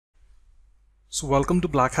So welcome to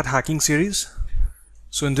Black Hat Hacking series.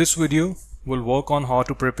 So in this video, we'll work on how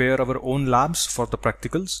to prepare our own labs for the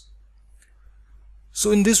practicals. So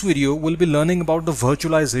in this video, we'll be learning about the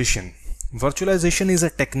virtualization. Virtualization is a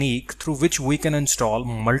technique through which we can install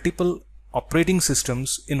multiple operating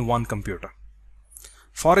systems in one computer.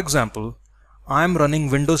 For example, I am running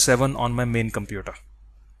Windows 7 on my main computer.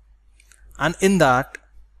 And in that,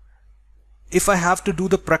 if I have to do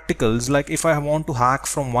the practicals, like if I want to hack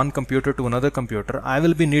from one computer to another computer, I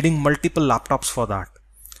will be needing multiple laptops for that.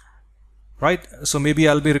 Right? So maybe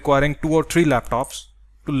I'll be requiring 2 or 3 laptops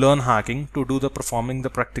to learn hacking, to do the performing the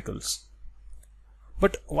practicals.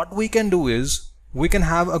 But what we can do is, we can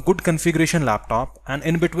have a good configuration laptop, and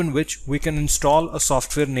in between which we can install a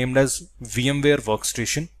software named as VMware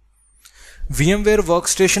Workstation. VMware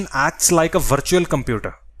Workstation acts like a virtual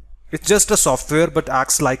computer. It's just a software but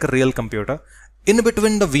acts like a real computer. In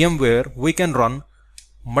between the VMware, we can run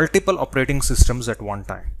multiple operating systems at one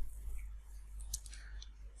time.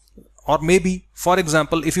 Or maybe, for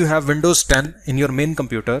example, if you have Windows 10 in your main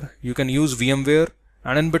computer, you can use VMware,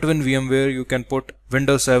 and in between VMware you can put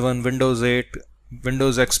Windows 7, Windows 8,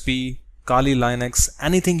 Windows XP, Kali Linux,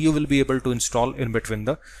 anything you will be able to install in between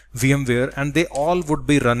the VMware, and they all would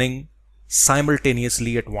be running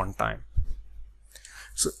simultaneously at one time.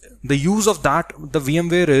 So the use of the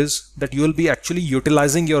VMware is that you will be actually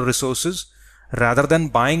utilizing your resources rather than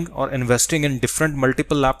buying or investing in different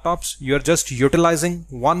multiple laptops. You are just utilizing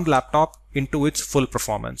one laptop into its full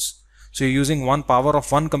performance. So you're using one power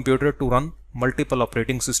of one computer to run multiple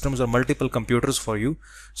operating systems or multiple computers for you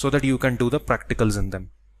so that you can do the practicals in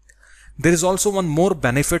them. There is also one more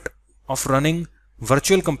benefit of running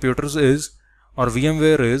virtual computers or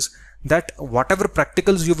VMware is that whatever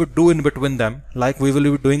practicals you would do in between them, like we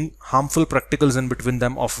will be doing harmful practicals in between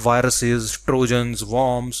them of viruses, trojans,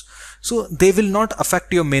 worms, so they will not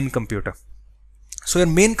affect your main computer. So your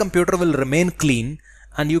main computer will remain clean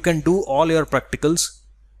and you can do all your practicals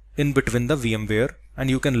in between the VMware, and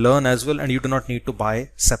you can learn as well, and you do not need to buy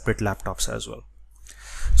separate laptops as well.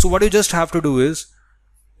 So what you just have to do is,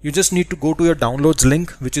 you just need to go to your downloads link,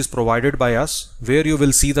 which is provided by us, where you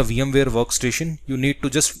will see the VMware Workstation. You need to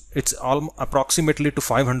it's approximately to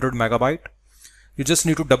 500 megabyte. You just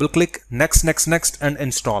need to double click next and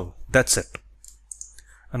install. That's it.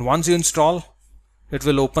 And once you install, it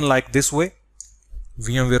will open like this way,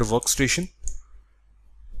 VMware Workstation.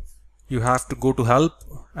 You have to go to help,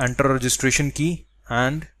 enter a registration key,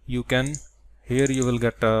 and you can, here you will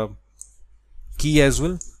get a key as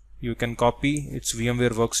well. You can copy its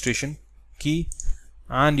VMware Workstation key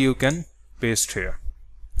and you can paste here.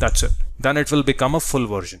 That's it. Then it will become a full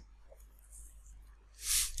version.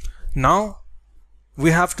 Now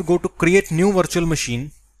we have to go to create new virtual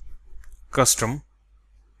machine, custom,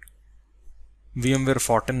 VMware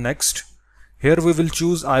Fortin, next. Here we will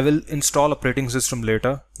choose I will install operating system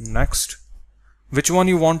later, next. Which one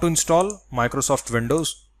you want to install? Microsoft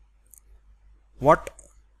Windows. What?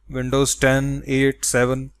 Windows 10, 8,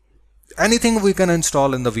 7. Anything we can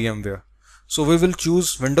install in the VMware. So we will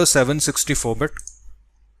choose Windows 7 64-bit,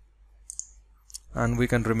 and we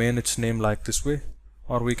can remain its name like this way,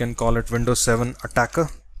 or we can call it Windows 7 Attacker.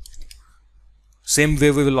 Same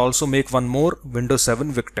way we will also make one more, Windows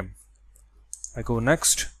 7 Victim. I go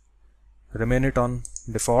next, remain it on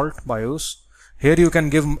default BIOS. Here you can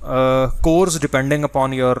give cores depending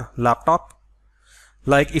upon your laptop.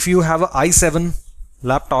 Like if you have an i7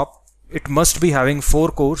 laptop, it must be having 4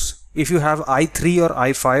 cores. If you have i3 or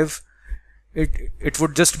i5, it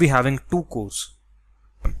would just be having 2 cores.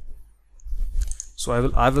 So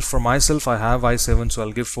I will for myself, I have i7, so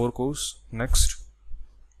I'll give 4 cores. Next.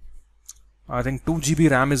 I think 2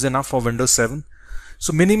 GB RAM is enough for Windows 7.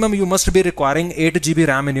 So minimum you must be requiring 8 GB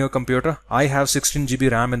RAM in your computer. I have 16 GB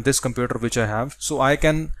RAM in this computer which I have. So I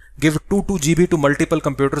can give 2 GB to multiple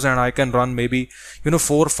computers, and I can run maybe 4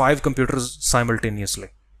 or 5 computers simultaneously.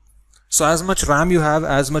 So as much RAM you have,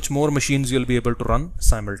 as much more machines you'll be able to run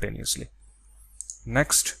simultaneously.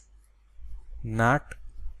 Next, NAT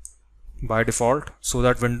by default, so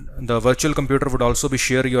that when the virtual computer would also be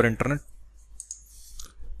share your internet.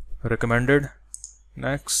 Recommended.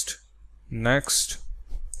 Next.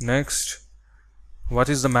 What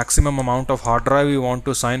is the maximum amount of hard drive you want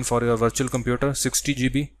to assign for your virtual computer? 60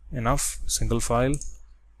 GB, enough, single file.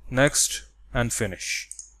 Next, and finish.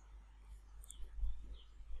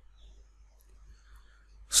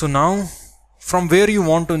 So now, from where you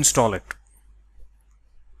want to install it,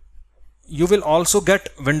 you will also get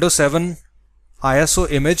Windows 7 ISO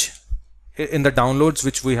image in the downloads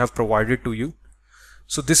which we have provided to you.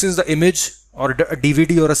 So this is the image or a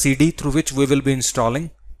DVD or a CD through which we will be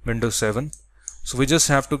installing Windows 7. So we just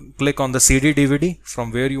have to click on the CD DVD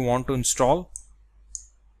from where you want to install.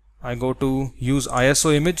 I go to use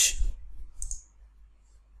ISO image,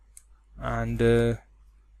 and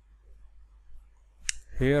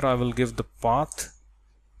here I will give the path.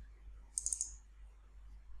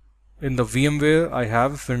 In the VMware I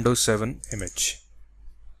have Windows 7 image,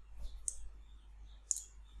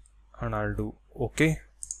 and I'll do OK,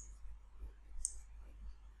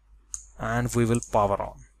 and we will power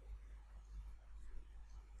on.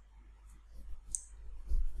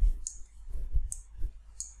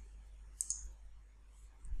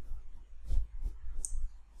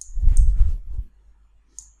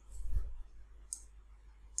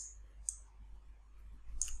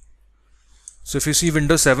 So if you see,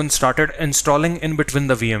 Windows 7 started installing in between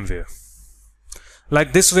the VMware.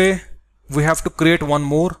 Like this way, we have to create one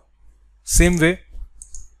more. Same way,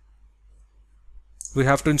 we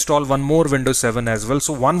have to install one more Windows 7 as well.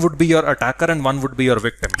 So one would be your attacker and one would be your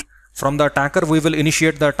victim. From the attacker, we will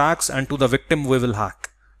initiate the attacks, and to the victim, we will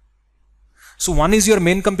hack. So one is your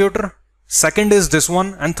main computer, second is this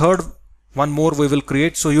one, and third one more we will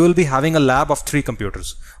create. So you will be having a lab of 3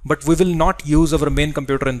 computers, but we will not use our main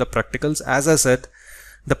computer in the practicals. As I said,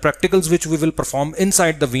 the practicals which we will perform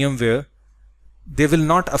inside the VMware, they will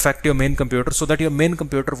not affect your main computer, so that your main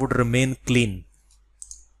computer would remain clean.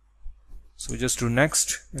 So we just do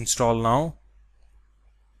next, install now,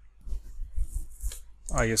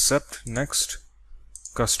 I accept, next,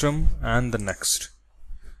 custom, and the next.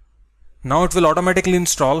 Now it will automatically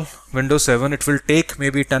install Windows 7. It will take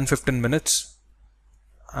maybe 10-15 minutes,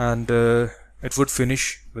 and it would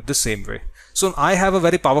finish with the same way. So I have a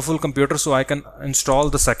very powerful computer, so I can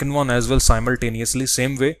install the second one as well simultaneously,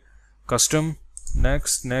 same way, custom,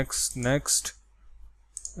 next, next, next,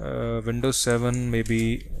 Windows 7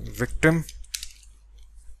 maybe victim,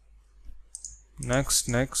 next,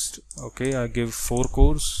 next. Okay, I give 4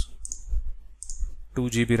 cores, 2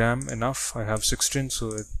 GB RAM enough. I have 16,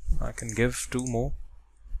 so I can give 2 more,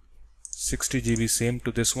 60 GB, same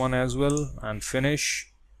to this one as well, and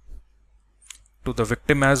finish. To the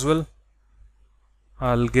victim as well,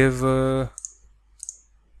 I'll give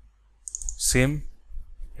same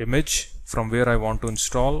image from where I want to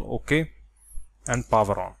install, OK, and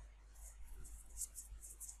power on.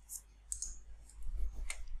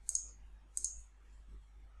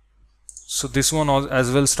 So this one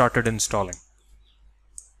as well started installing.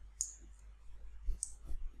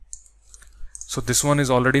 So this one is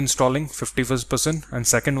already installing 51%, and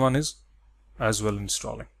second one is as well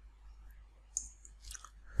installing.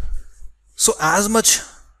 So as much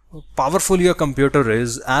powerful your computer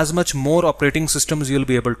is, as much more operating systems you'll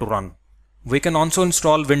be able to run. We can also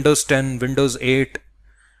install Windows 10, Windows 8,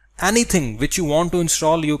 anything which you want to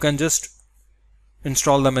install, you can just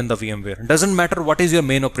install them in the VMware. It doesn't matter what is your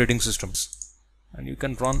main operating systems, and you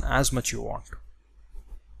can run as much you want.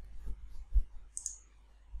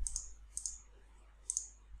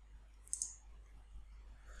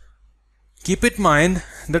 Keep in mind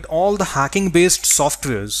that all the hacking based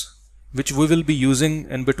softwares which we will be using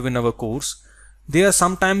in between our course, they are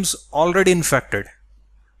sometimes already infected.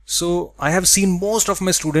 So I have seen most of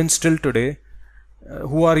my students till today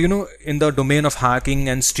who are in the domain of hacking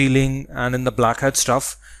and stealing and in the black hat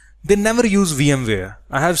stuff, they never use VMware.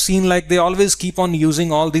 I have seen like they always keep on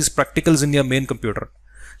using all these practicals in their main computer.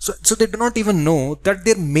 So they do not even know that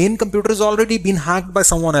their main computer has already been hacked by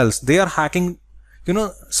someone else. They are hacking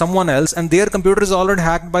someone else, and their computer is already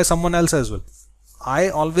hacked by someone else as well. I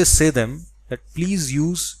always say them that please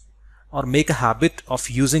use or make a habit of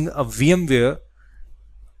using a VMware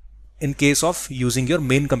in case of using your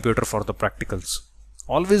main computer for the practicals.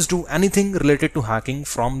 Always do anything related to hacking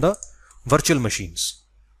from the virtual machines.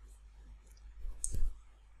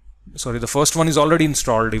 Sorry, the first one is already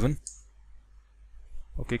installed even.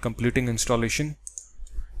 Okay, completing installation,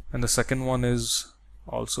 and the second one is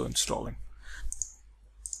also installing.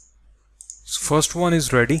 So first one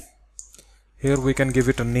is ready. Here we can give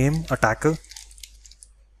it a name, attacker.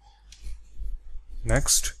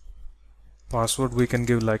 Next, password we can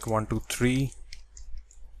give like 123.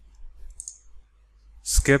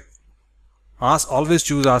 Skip. Always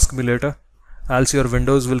choose ask me later, else your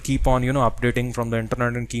Windows will keep on updating from the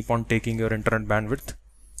internet and keep on taking your internet bandwidth.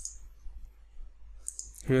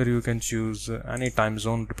 Here you can choose any time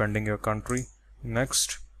zone depending your country.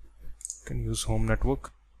 Next, you can use home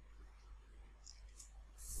network.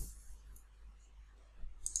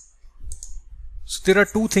 So there are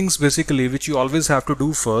two things basically which you always have to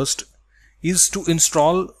do. First is to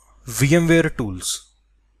install VMware tools.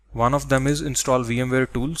 One of them is install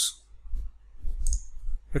VMware tools.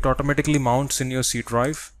 It automatically mounts in your C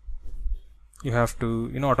drive. you have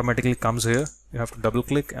to, automatically comes here. You have to double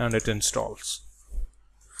click and it installs.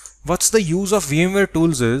 What's the use of VMware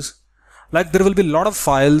tools is, like there will be a lot of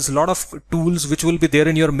files, a lot of tools which will be there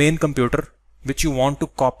in your main computer, which you want to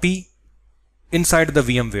copy inside the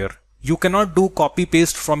VMware. You cannot do copy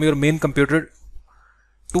paste from your main computer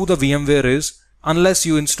to the VMware is unless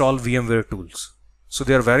you install VMware tools. So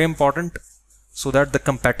they are very important so that the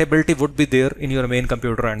compatibility would be there in your main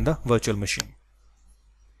computer and the virtual machine.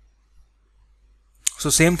 So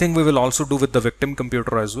same thing we will also do with the victim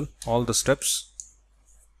computer as well, all the steps.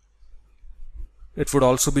 It would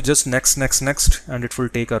also be just next, and it will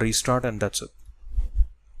take a restart, and that's it.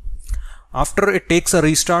 After it takes a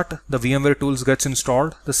restart, the VMware tools gets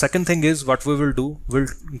installed. The second thing is what we will do, we'll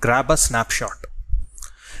grab a snapshot.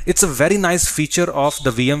 It's a very nice feature of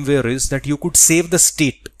the VMware is that you could save the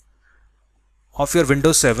state of your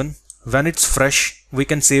Windows 7. When it's fresh, we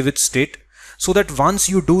can save its state, so that once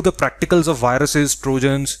you do the practicals of viruses,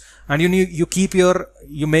 trojans, and you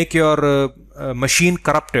make your machine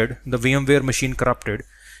corrupted, the VMware machine corrupted,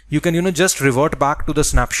 you can just revert back to the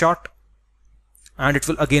snapshot and it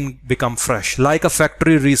will again become fresh, like a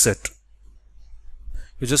factory reset.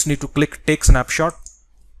 You just need to click take snapshot,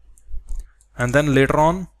 and then later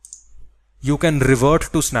on you can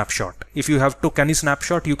revert to snapshot. If you have took any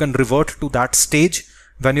snapshot, you can revert to that stage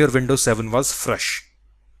when your Windows 7 was fresh.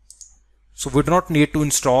 So we do not need to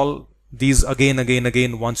install these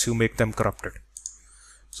again once you make them corrupted.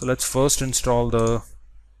 So let's first install the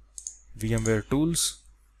VMware tools,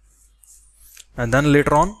 and then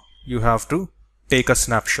later on you have to take a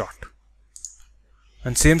snapshot,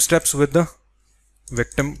 and same steps with the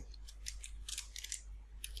victim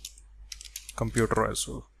computer as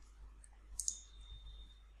well.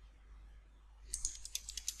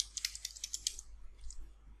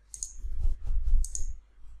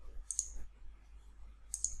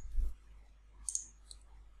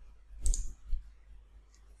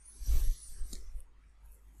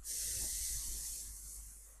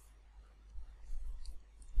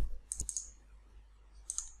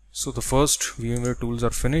 So the first VMware tools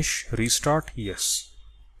are finished. Restart, yes.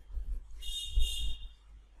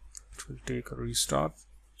 It will take a restart.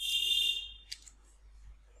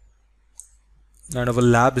 And our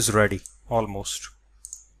lab is ready, almost.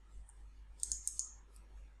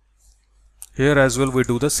 Here as well we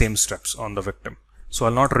do the same steps on the victim. So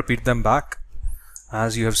I'll not repeat them back,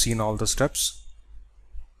 as you have seen all the steps.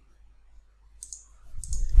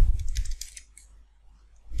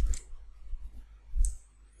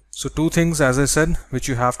 So two things, as I said, which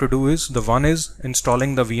you have to do is, the one is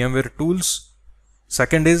installing the VMware tools.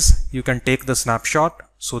 Second is you can take the snapshot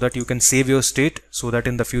so that you can save your state, so that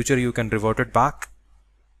in the future you can revert it back.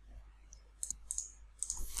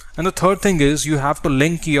 And the third thing is you have to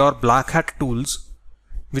link your black hat tools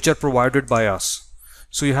which are provided by us.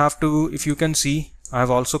 So you have to, if you can see, I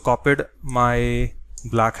have also copied my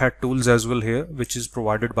black hat tools as well here, which is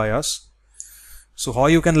provided by us. So how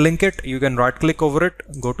you can link it? You can right click over it,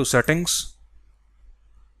 go to settings,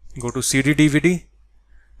 go to CD DVD,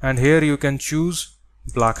 and here you can choose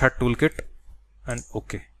black hat toolkit and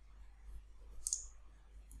OK.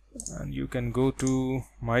 And you can go to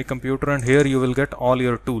my computer, and here you will get all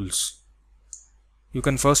your tools. You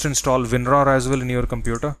can first install WinRAR as well in your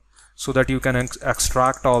computer, so that you can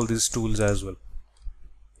extract all these tools as well.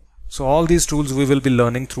 So all these tools we will be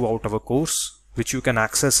learning throughout our course, which you can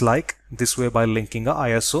access like this way by linking a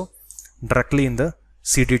ISO directly in the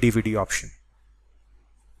CD DVD option.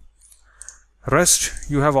 Rest,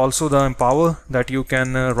 you have also the Empower, that you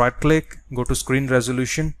can right click, go to screen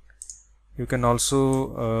resolution. You can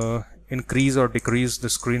also increase or decrease the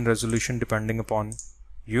screen resolution depending upon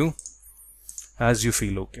you, as you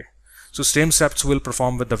feel okay. So same steps will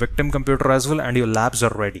perform with the victim computer as well, and your labs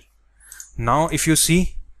are ready. Now if you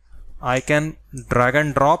see, I can drag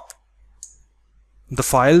and drop the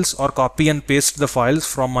files or copy and paste the files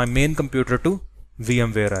from my main computer to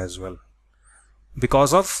VMware as well,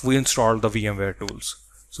 because of we installed the VMware tools.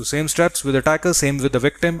 So same steps with attacker, same with the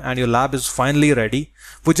victim, and your lab is finally ready.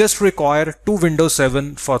 We just require 2 Windows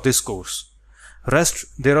 7 for this course. Rest,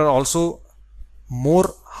 there are also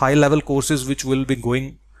more high level courses which will be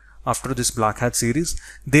going after this Black Hat series.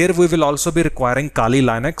 There we will also be requiring Kali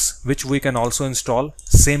Linux, which we can also install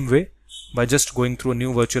same way by just going through a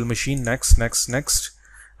new virtual machine, next,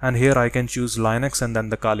 and here I can choose Linux and then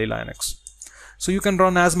the Kali Linux. So you can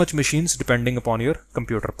run as much machines depending upon your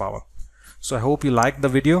computer power. So I hope you liked the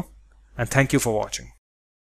video, and thank you for watching.